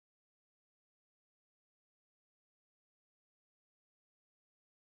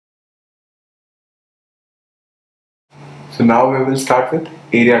So now we will start with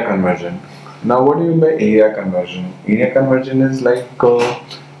area conversion. Now what do you mean by area conversion? Area conversion is like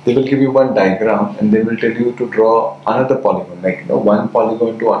they will give you one diagram and they will tell you to draw another polygon, like one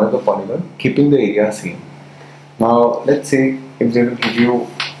polygon to another polygon, keeping the area same. Now let's say if they will give you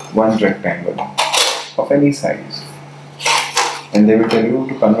one rectangle of any size and they will tell you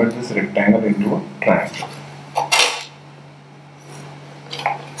to convert this rectangle into a triangle.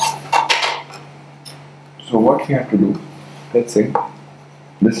 So what we have to do, let's say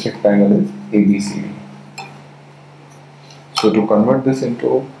this rectangle is ABCD. So to convert this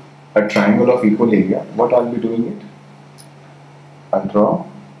into a triangle of equal area, what I'll be doing it? I'll draw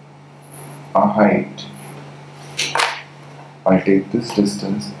a height. I'll take this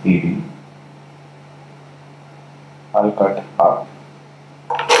distance AD. I'll cut up.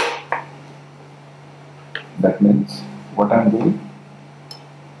 That means what I'm doing,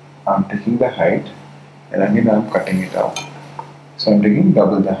 I'm taking the height and again I'm cutting it out. So I'm taking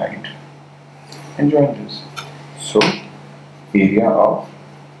double the height and join this. So area of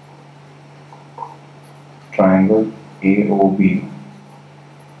triangle AOB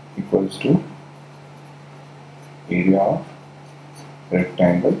equals to area of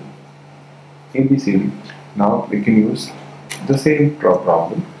rectangle ABCD. Now we can use the same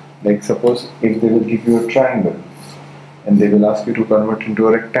problem. Like suppose if they will give you a triangle and they will ask you to convert into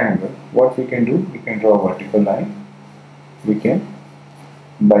a rectangle, what we can do? We can draw a vertical line. We can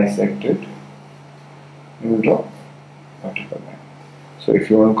bisect it. We will draw vertical line. So if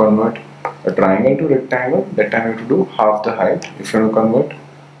you want to convert a triangle to rectangle, that time you have to do half the height. If you want to convert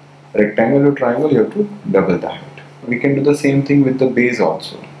rectangle to triangle, you have to double the height. We can do the same thing with the base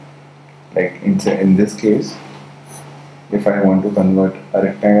also. Like in this case, if I want to convert a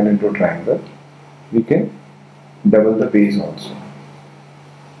rectangle into a triangle, we can double the base also.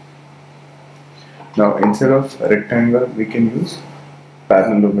 Now instead of rectangle, we can use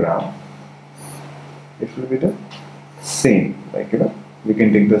parallelogram. It will be the same, like we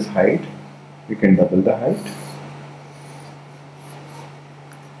can take this height, we can double the height,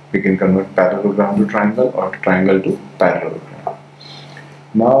 we can convert parallelogram to triangle or triangle to parallelogram.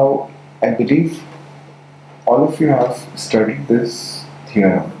 Now I believe all of you have studied this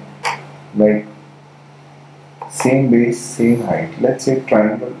theorem, like same base, same height. Let's say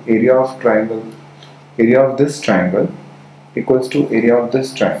area of this triangle equals to area of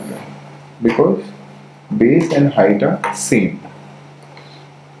this triangle, because base and height are same.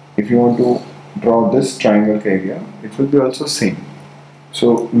 If you want to draw this triangle area, it will be also same.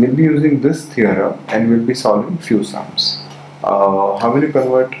 So we'll be using this theorem and we'll be solving few sums. How will you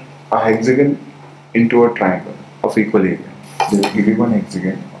convert a hexagon into a triangle of equal area? They will give you one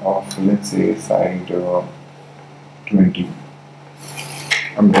hexagon of, let's say, side 20.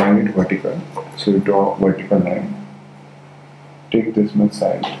 I'm drawing it vertical, so you draw vertical line. Take this much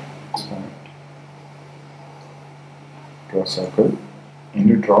side, this point. Draw circle, and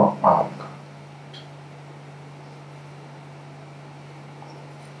you draw arc.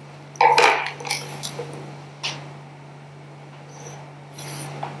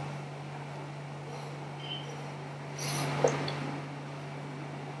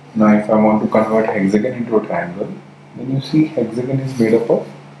 Now if I want to convert hexagon into a triangle, then you see hexagon is made up of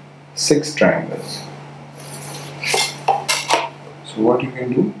 6 triangles. So what you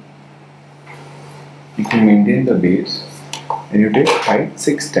can do, you can maintain the base and you take height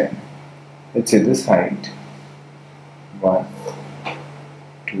 610. Let's say this height 1,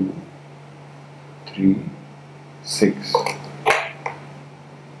 2, 3, 6.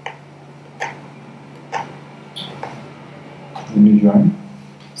 Then you join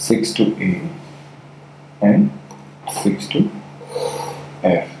 6 to A and 6 to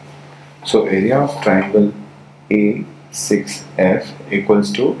F. So area of triangle A6F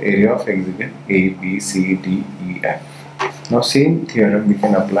equals to area of hexagon ABCDEF. Now same theorem we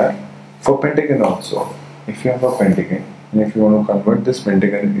can apply for pentagon also. If you have a pentagon and if you want to convert this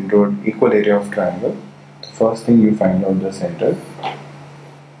pentagon into an equal area of triangle, the first thing you find out the center.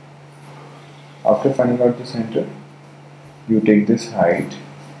 After finding out the center, you take this height,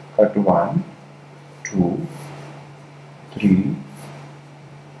 cut 1, 2, 3,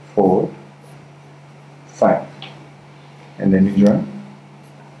 4, 5, and then you join.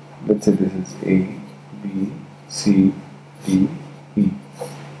 Let's say this is A, B, C, D, E.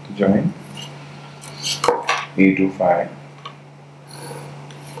 To join A to 5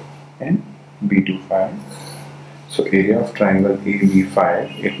 and B to 5. So area of triangle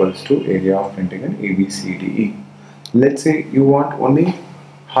AB5 equals to area of pentagon ABCDE. Let's say you want only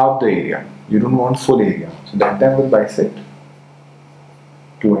half the area, you don't want full area, so that time we'll bisect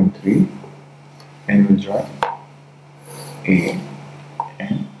 2 and 3 and we'll join A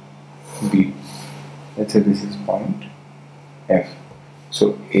and B. Let's say this is point F.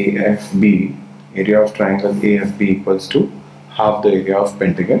 So AFB, area of triangle AFB equals to half the area of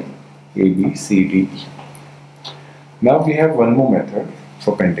pentagon ABCD. Now we have one more method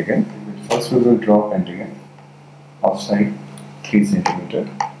for pentagon. First we will draw pentagon of side 3 cm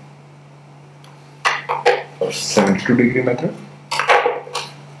or 72-degree method.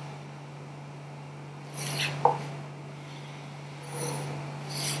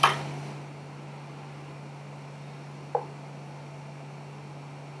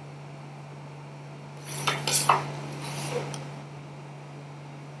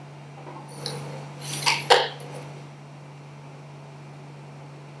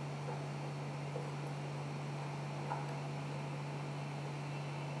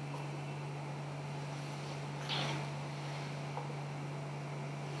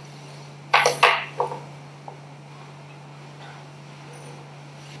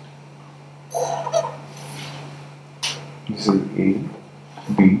 This is A,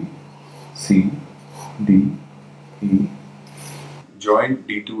 B, C, D, E. Join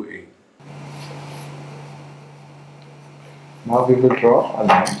D to A. Now we will draw a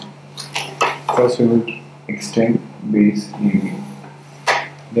line. First we will extend base AB.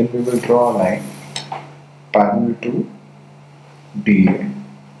 Then we will draw a line parallel to DA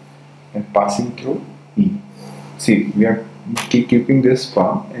and passing through E. See, we are keeping this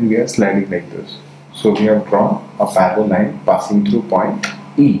firm and we are sliding like this. So we have drawn a parallel line passing through point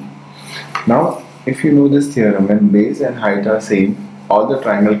E. Now, if you know this theorem, when base and height are same, all the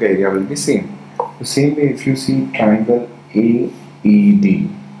triangle area will be same. The same way, if you see triangle AED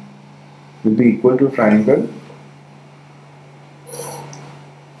will be equal to triangle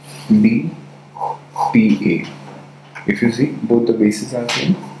BPA. If you see, both the bases are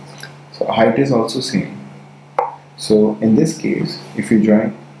same, so height is also same. So in this case, if you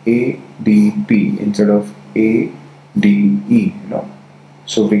join ADP instead of ADE,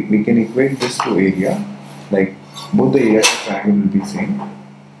 so we can equate this to area, like both the areas of triangle will be same.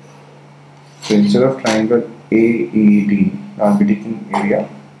 So instead of triangle AED, I'll be taking area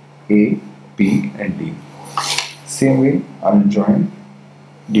A, P and D. Same way, I'll join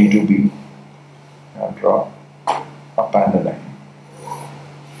D to B. I'll draw a parallel line.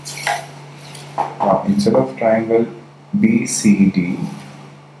 Now instead of triangle BCD,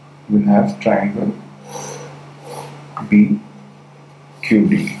 we'll have triangle BQD.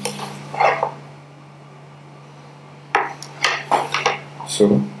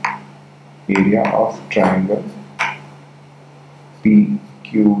 So area of triangle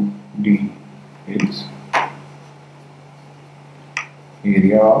PQD is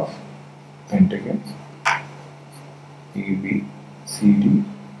area of pentagon ABCD.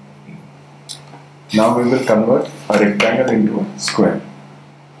 Now we will convert a rectangle into a square.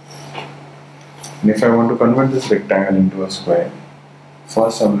 And if I want to convert this rectangle into a square,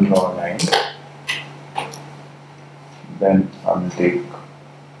 first I will draw a line, then I will take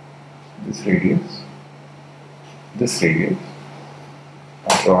this radius,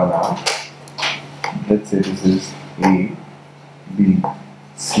 I draw an arc. Let's say this is A, B,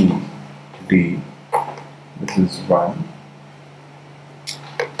 C, D, this is 1.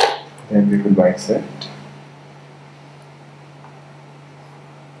 Then we will bisect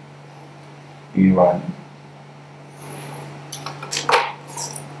E1,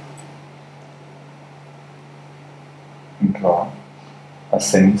 draw a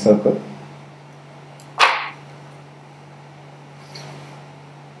semicircle,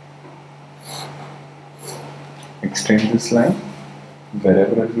 extend this line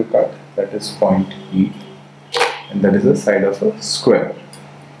wherever it will cut, that is point E, and that is the side of a square.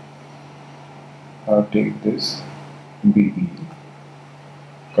 Now take this BE,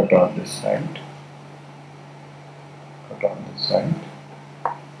 cut on this side,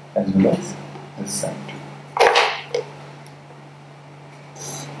 as well as this side.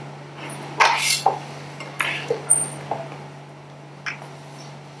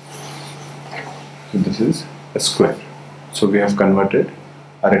 So this is a square. So we have converted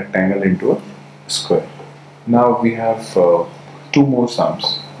a rectangle into a square. Now we have two more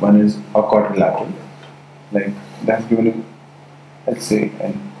sums. One is a quadrilateral, like that's given in, let's say,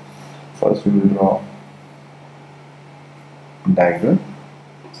 and first we will draw a diagonal,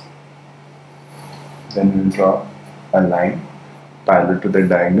 then we will draw a line parallel to the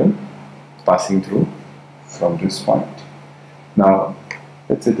diagonal passing through from this point. Now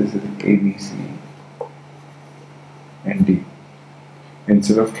let's say this is ABC and D.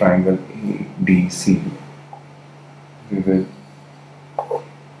 Instead of triangle ADC, we will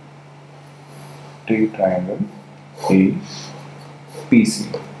take triangle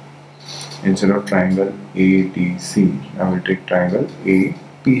APC. Instead of triangle ADC, now we'll take triangle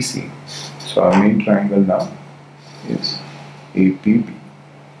APC. So our main triangle now is APB,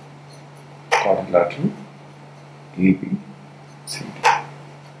 quadrilateral ABCD.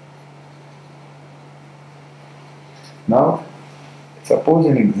 Now, suppose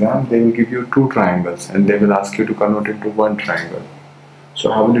in exam they will give you two triangles and they will ask you to convert into one triangle.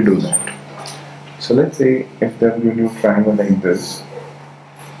 So how will you do that? So let's say if they have given you a triangle like this,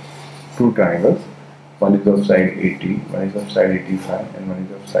 two triangles, one is of side 80, one is of side 85 and one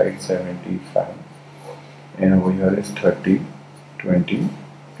is of side 75, and over here is 30, 20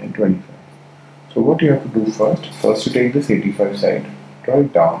 and 25. So what you have to do first you take this 85 side, draw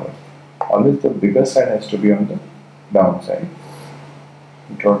it downward. Always the bigger side has to be on the down side.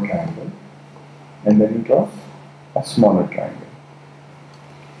 You draw a triangle and then you draw a smaller triangle.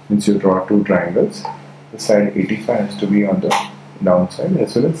 Since you draw two triangles, the side 85 has to be on the down side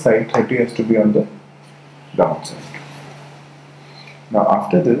as well as side 30 has to be on the down side. Now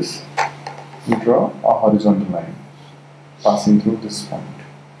after this, you draw a horizontal line passing through this point.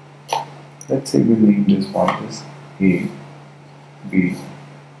 Let's say we name this point as A, B,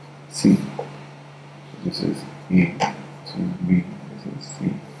 C. This is A, this is B, this is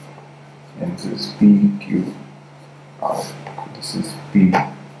C, and this is P, Q, R. This is P,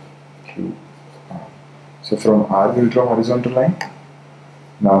 Q, R. So from R we will draw horizontal line.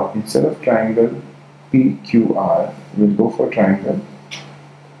 Now instead of triangle PQR, we will go for triangle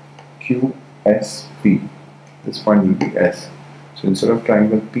QSP. This point will be S. So instead of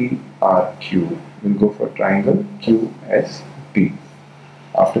triangle PRQ, we will go for triangle QSP.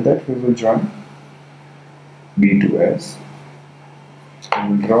 After that we will join B to S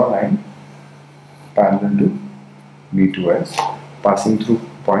and we will draw a line parallel to B to S passing through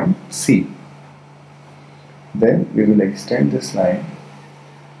point C. Then we will extend this line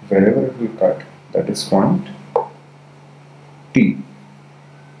wherever it will cut, that is point T.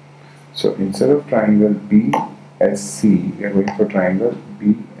 So instead of triangle BSC, we are going for triangle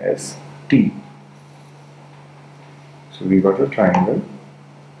BST. So we got a triangle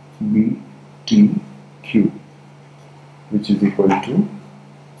BTQ, which is equal to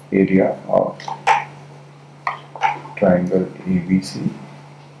area of triangle ABC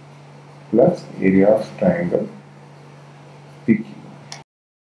plus area of triangle PQ.